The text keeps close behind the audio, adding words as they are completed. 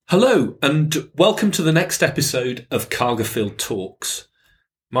Hello, and welcome to the next episode of Cargerfield Talks.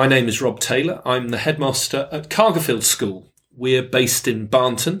 My name is Rob Taylor. I'm the headmaster at Cargerfield School. We're based in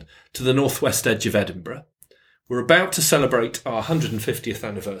Barnton, to the northwest edge of Edinburgh. We're about to celebrate our 150th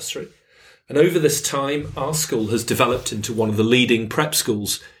anniversary, and over this time, our school has developed into one of the leading prep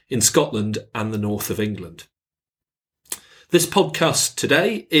schools in Scotland and the north of England. This podcast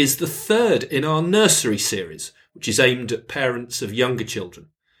today is the third in our nursery series, which is aimed at parents of younger children.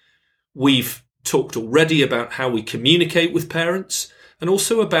 We've talked already about how we communicate with parents and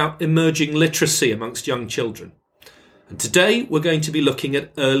also about emerging literacy amongst young children. And today we're going to be looking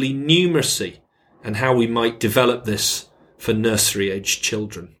at early numeracy and how we might develop this for nursery-aged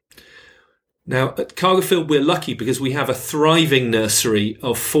children. Now, at Cargerfield, we're lucky because we have a thriving nursery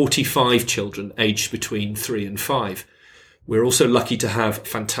of 45 children aged between 3 and 5. We're also lucky to have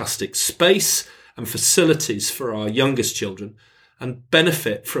fantastic space and facilities for our youngest children, and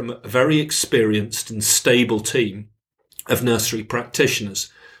benefit from a very experienced and stable team of nursery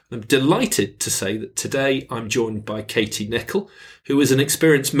practitioners. I'm delighted to say that today I'm joined by Katie Nicol, who is an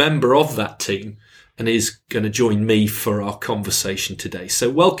experienced member of that team and is going to join me for our conversation today. So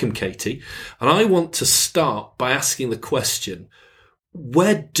welcome, Katie. And I want to start by asking the question,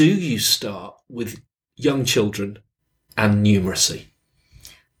 where do you start with young children and numeracy?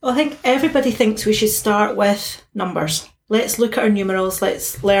 Well, I think everybody thinks we should start with numbers. Let's look at our numerals,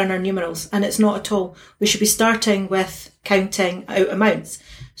 let's learn our numerals. And it's not at all. We should be starting with counting out amounts.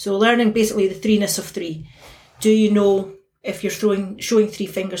 So learning basically the threeness of 3. Do you know, if you're showing 3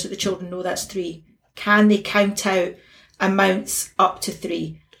 fingers, that the children know that's 3? Can they count out amounts up to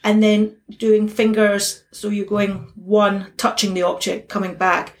 3? And then doing fingers, so you're going 1, touching the object, coming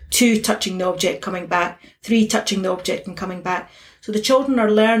back, 2, touching the object, coming back, 3, touching the object and coming back. So the children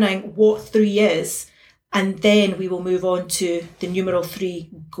are learning what 3 is, and then we will move on to the numeral 3,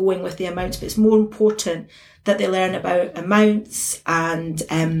 going with the amounts. But it's more important that they learn about amounts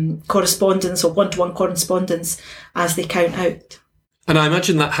and correspondence or one-to-one correspondence as they count out. And I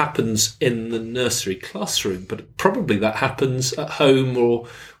imagine that happens in the nursery classroom, but probably that happens at home or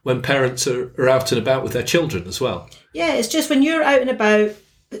when parents are out and about with their children as well. Yeah, it's just when you're out and about.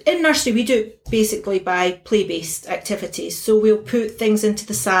 In nursery, we do it basically by play-based activities. So we'll put things into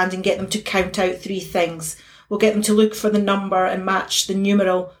the sand and get them to count out 3 things. We'll get them to look for the number and match the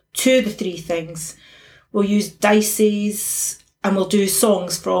numeral to the 3 things. We'll use dices and we'll do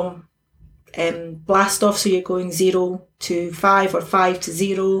songs from blast off. So you're going 0 to 5 or 5 to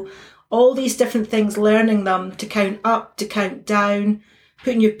 0. All these different things, learning them to count up, to count down,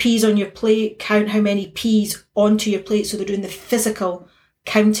 putting your peas on your plate, count how many peas onto your plate. So they're doing the physical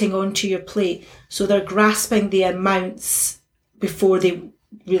counting onto your plate. So they're grasping the amounts before they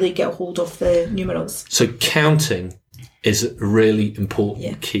really get hold of the numerals. So counting is a really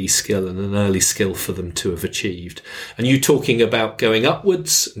important key skill and an early skill for them to have achieved. And you talking about going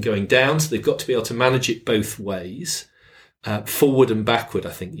upwards and going down, so they've got to be able to manage it both ways, forward and backward,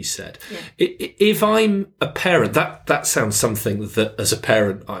 I think you said. Yeah. If I'm a parent, that sounds something that as a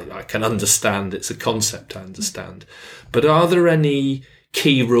parent I can understand. It's a concept I understand. But are there any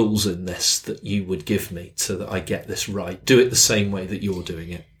key rules in this that you would give me so that I get this right? Do it the same way that you're doing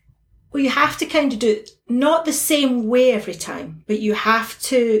it. Well, you have to kind of do it not the same way every time, but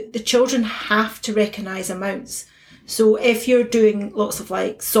the children have to recognise amounts. So if you're doing lots of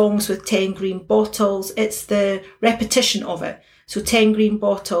like songs with 10 green bottles, it's the repetition of it. So 10 green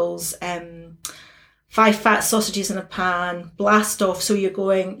bottles, 5 fat sausages in a pan, blast off. So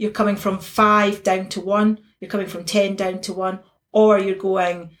you're coming from 5 down to 1, you're coming from 10 down to 1, or you're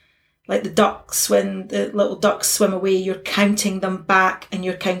going like the ducks, when the little ducks swim away, you're counting them back and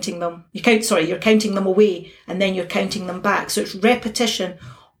you're counting them. You're counting them away and then you're counting them back. So it's repetition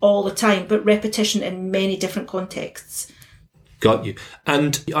all the time, but repetition in many different contexts. Got you.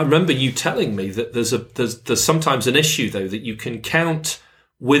 And I remember you telling me that there's sometimes an issue though, that you can count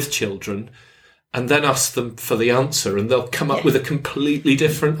with children and then ask them for the answer and they'll come up with a completely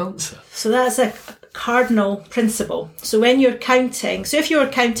different answer. So that's a cardinal principle. So when you're counting, so if you were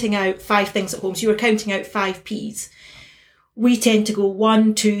counting out 5 things at home, so you were counting out 5 peas, we tend to go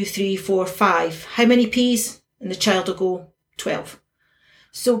 1, 2, 3, 4, 5. How many peas? And the child will go 12.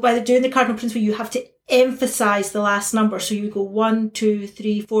 So by doing the cardinal principle, you have to emphasise the last number. So you go 1, 2,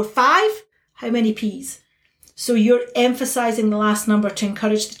 3, 4, 5. How many peas? So you're emphasising the last number to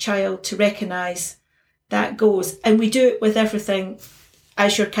encourage the child to recognise that goes. And we do it with everything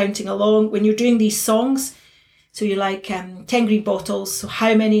as you're counting along. When you're doing these songs, so you're like 10 green bottles, so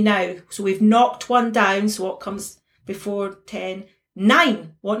how many now? So we've knocked 1 down, so what comes before 10?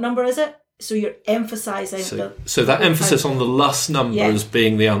 9. What number is it? So you're emphasising so that emphasis on the last number as Yeah.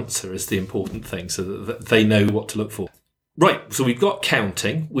 being the answer is the important thing, so that they know what to look for. Right, so we've got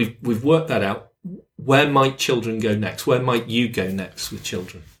counting. We've worked that out. Where might children go next? Where might you go next with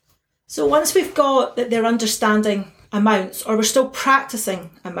children? So once we've got that they're understanding amounts, or we're still practicing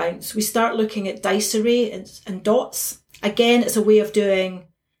amounts, we start looking at dice array and dots. Again, it's a way of doing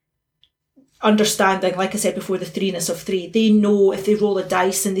understanding, like I said before, the threeness of three. They know if they roll a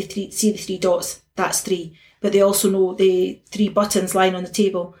dice and they see the three dots, that's three. But they also know the three buttons lying on the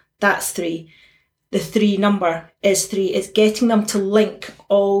table, that's three. The three number is three. It's getting them to link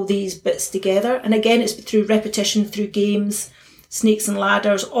all these bits together. And again, it's through repetition, through games, snakes and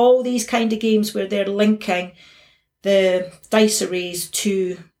ladders, all these kind of games where they're linking the dice arrays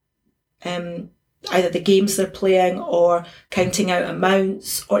to either the games they're playing or counting out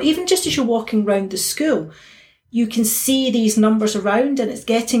amounts, or even just as you're walking around the school, you can see these numbers around, and it's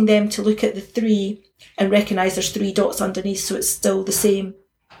getting them to look at the three and recognise there's three dots underneath, so it's still the same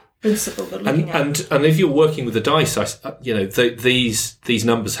principle they're looking at. And if you're working with the dice, these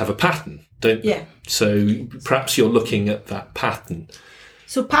numbers have a pattern, don't they? Yeah. So perhaps you're looking at that pattern.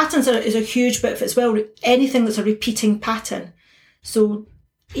 So patterns is a huge bit of it as well. Anything that's a repeating pattern. So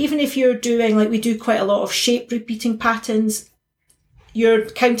even if you're doing, like we do quite a lot of shape repeating patterns, you're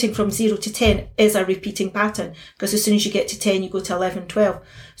counting from 0 to 10 is a repeating pattern, because as soon as you get to 10, you go to 11, 12.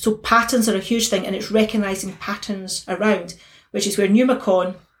 So patterns are a huge thing, and it's recognising patterns around, which is where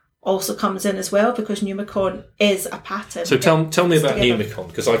Numicon also comes in as well, because Numicon is a pattern. So tell me about together. Numicon,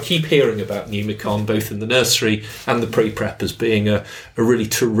 because I keep hearing about Numicon both in the nursery and the pre-prep as being a really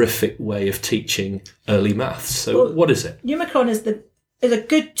terrific way of teaching early maths. So what is it? Numicon is a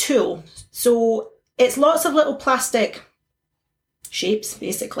good tool. So it's lots of little plastic shapes,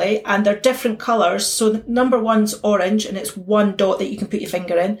 basically, and they're different colours. So the number one's orange, and it's one dot that you can put your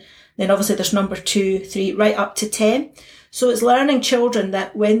finger in. Then obviously there's number 2, 3, right up to 10. So it's learning children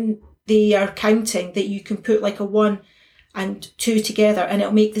that when they are counting, that you can put like a 1 and 2 together and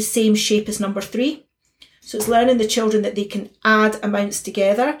it'll make the same shape as number 3. So it's learning the children that they can add amounts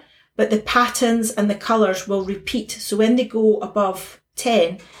together, but the patterns and the colours will repeat. So when they go above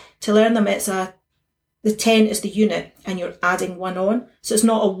 10, to learn them, the 10 is the unit and you're adding 1 on. So it's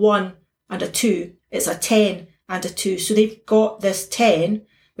not a 1 and a 2, it's a 10 and a 2. So they've got this 10,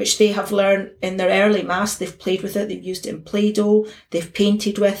 which they have learned in their early maths. They've played with it, they've used it in Play-Doh, they've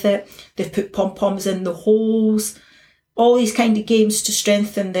painted with it, they've put pom-poms in the holes, all these kind of games to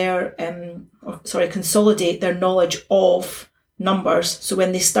strengthen their, consolidate their knowledge of numbers. So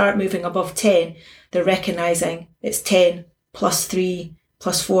when they start moving above 10, they're recognising it's 10 plus 3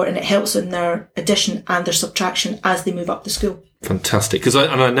 plus 4, and it helps in their addition and their subtraction as they move up the school. Fantastic, because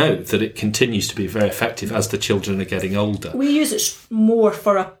I know that it continues to be very effective as the children are getting older. We use it more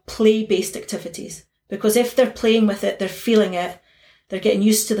for a play-based activities, because if they're playing with it, they're feeling it, they're getting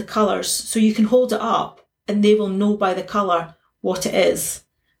used to the colours. So you can hold it up and they will know by the colour what it is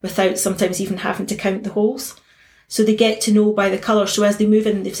without sometimes even having to count the holes. So they get to know by the colour. So as they move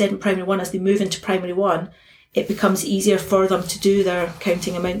in, they've said in primary 1, as they move into primary 1, it becomes easier for them to do their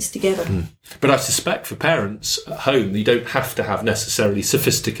counting amounts together. But I suspect for parents at home, you don't have to have necessarily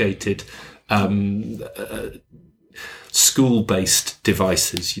sophisticated school-based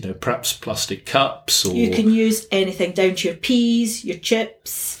devices, perhaps plastic cups. Or You can use anything down to your peas, your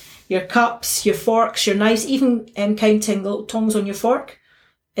chips, your cups, your forks, your knives, even counting the little tongs on your fork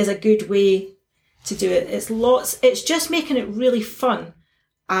is a good way to do it. It's just making it really fun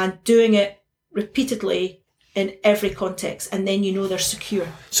and doing it repeatedly in every context, and then they're secure.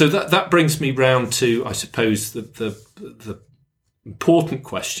 So that brings me round to, I suppose, the important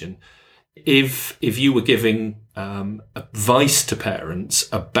question. If you were giving advice to parents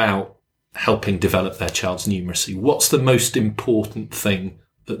about helping develop their child's numeracy, what's the most important thing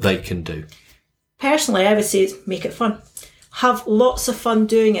that they can do? Personally, I would say make it fun. Have lots of fun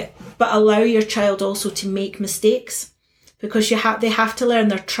doing it, but allow your child also to make mistakes, because they have to learn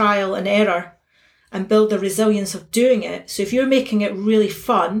their trial and error and build the resilience of doing it. So if you're making it really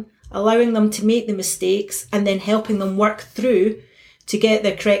fun, allowing them to make the mistakes and then helping them work through to get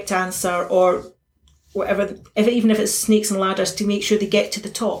the correct answer, or whatever, even if it's snakes and ladders, to make sure they get to the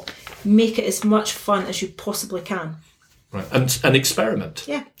top, make it as much fun as you possibly can. Right, and experiment.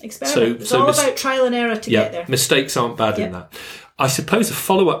 Yeah, experiment. It's all about trial and error to get there. Mistakes aren't bad in that. I suppose a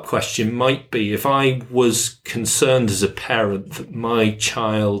follow-up question might be, if I was concerned as a parent that my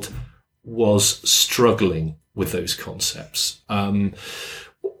child was struggling with those concepts,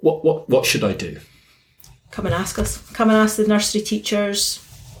 what should I do? Come and ask us. Come and ask the nursery teachers.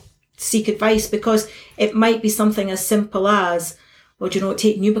 Seek advice, because it might be something as simple as, well, do you know what,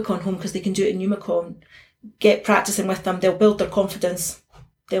 take Numicon home because they can do it in Numicon. Get practicing with them. They'll build their confidence.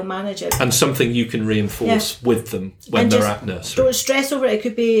 They'll manage it. And something you can reinforce with them when they're at nursery. Don't stress over it. It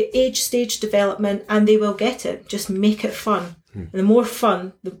could be age stage development and they will get it. Just make it fun. And the more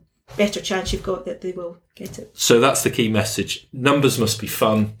fun, the better chance you've got that they will get it. So that's the key message. Numbers must be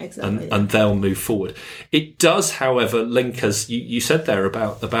fun. Exactly, and they'll move forward. It does, however, link, as you said there,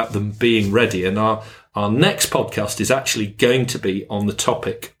 about them being ready. And our next podcast is actually going to be on the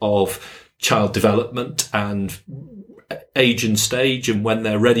topic of child development and age and stage and when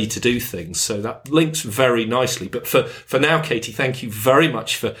they're ready to do things. So that links very nicely. But for now, Katie, thank you very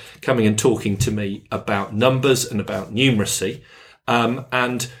much for coming and talking to me about numbers and about numeracy.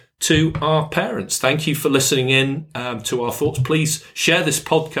 And to our parents, thank you for listening in to our thoughts. Please share this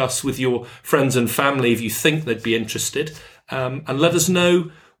podcast with your friends and family if you think they'd be interested. And let us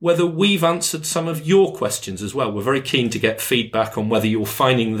know whether we've answered some of your questions as well. We're very keen to get feedback on whether you're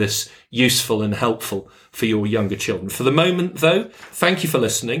finding this useful and helpful for your younger children. For the moment, though, thank you for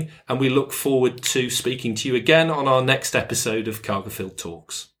listening, and we look forward to speaking to you again on our next episode of Cargerfield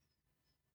Talks.